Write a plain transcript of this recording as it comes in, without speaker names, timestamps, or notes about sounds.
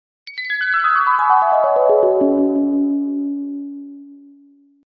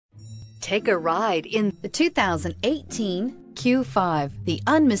Take a ride in the 2018 Q5. The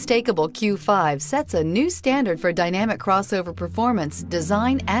unmistakable Q5 sets a new standard for dynamic crossover performance,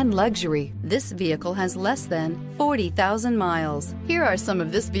 design, and luxury. This vehicle has less than 40,000 miles. Here are some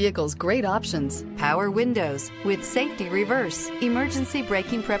of this vehicle's great options: power windows with safety reverse, emergency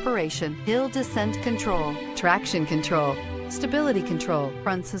braking preparation, hill descent control, traction control, stability control,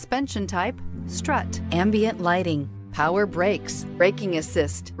 front suspension type, strut, ambient lighting, power brakes, braking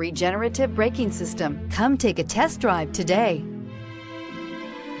assist, regenerative braking system. Come take a test drive today.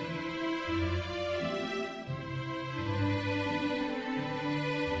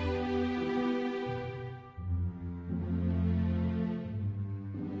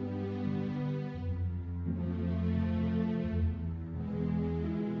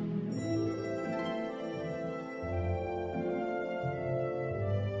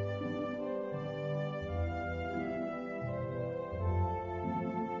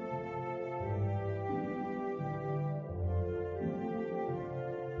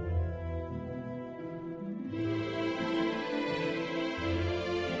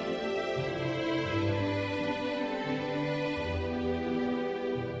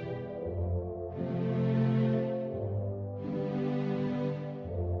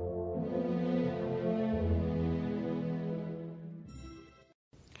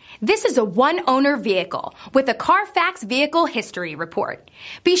 This is a one-owner vehicle with a Carfax Vehicle History Report.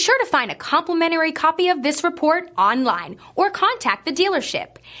 Be sure to find a complimentary copy of this report online or contact the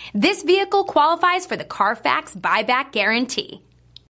dealership. This vehicle qualifies for the Carfax Buyback Guarantee.